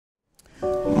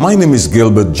My name is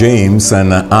Gilbert James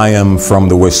and I am from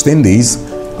the West Indies.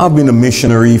 I've been a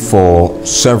missionary for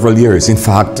several years. In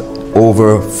fact,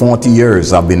 over 40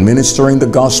 years I've been ministering the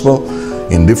gospel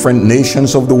in different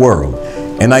nations of the world.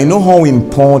 And I know how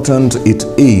important it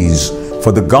is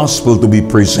for the gospel to be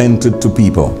presented to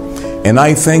people. And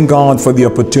I thank God for the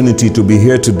opportunity to be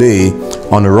here today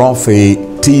on ROPHE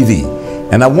TV.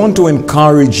 And I want to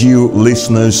encourage you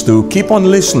listeners to keep on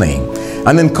listening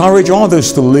and encourage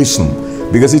others to listen,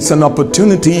 because it's an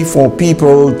opportunity for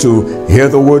people to hear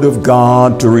the word of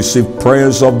God, to receive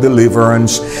prayers of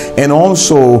deliverance. And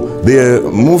also they're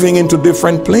moving into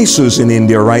different places in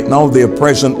India right now. They're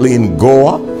presently in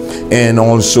Goa and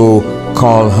also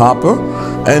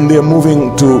Kolhapur, and they're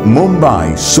moving to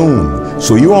Mumbai soon.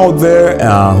 So you out there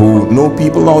who know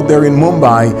people out there in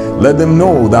Mumbai, let them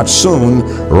know that soon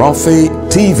ROPHE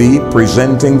TV,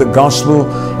 presenting the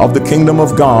gospel of the kingdom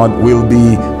of God, will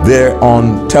be there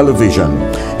on television.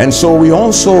 And so we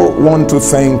also want to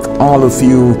thank all of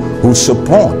you who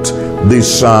support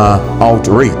this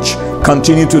outreach.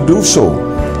 Continue to do so.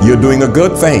 You're doing a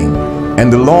good thing,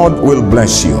 and the Lord will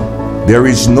bless you. There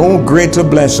is no greater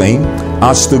blessing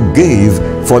as to give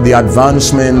for the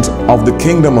advancement of the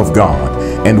kingdom of God.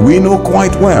 And we know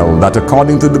quite well that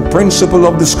according to the principle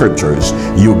of the scriptures,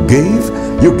 you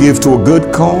give to a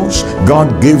good cause,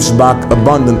 God gives back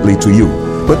abundantly to you.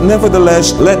 But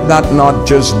nevertheless, let that not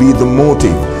just be the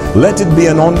motive. Let it be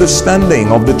an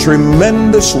understanding of the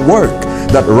tremendous work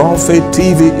that ROPHE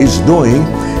TV is doing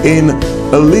in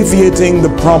alleviating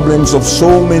the problems of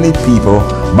so many people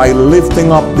by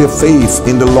lifting up their faith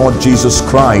in the Lord Jesus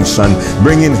Christ and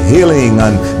bringing healing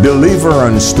and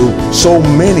deliverance to so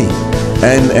many.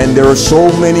 And there are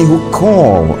so many who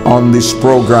call on this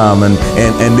program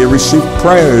and they receive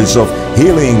prayers of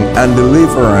healing and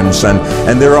deliverance,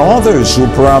 and there are others who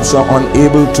perhaps are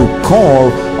unable to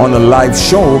call on a live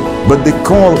show, but they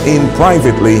call in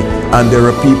privately, and there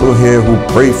are people here who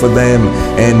pray for them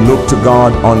and look to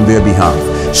God on their behalf.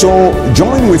 So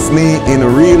join with me in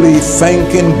really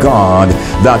thanking God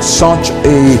that such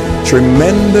a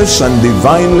tremendous and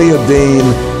divinely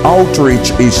ordained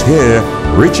outreach is here,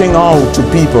 reaching out to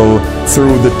people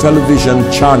through the television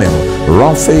channel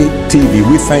ROPHE TV.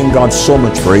 We thank God so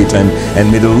much for it,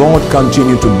 and may the Lord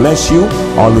continue to bless you,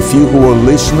 all of you who are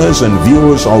listeners and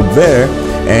viewers out there,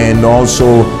 and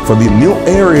also for the new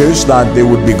areas that they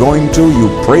would be going to. You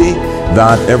pray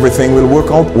that everything will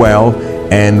work out well,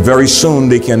 and very soon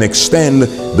they can extend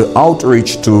the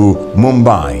outreach to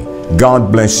Mumbai.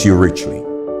 God bless you richly.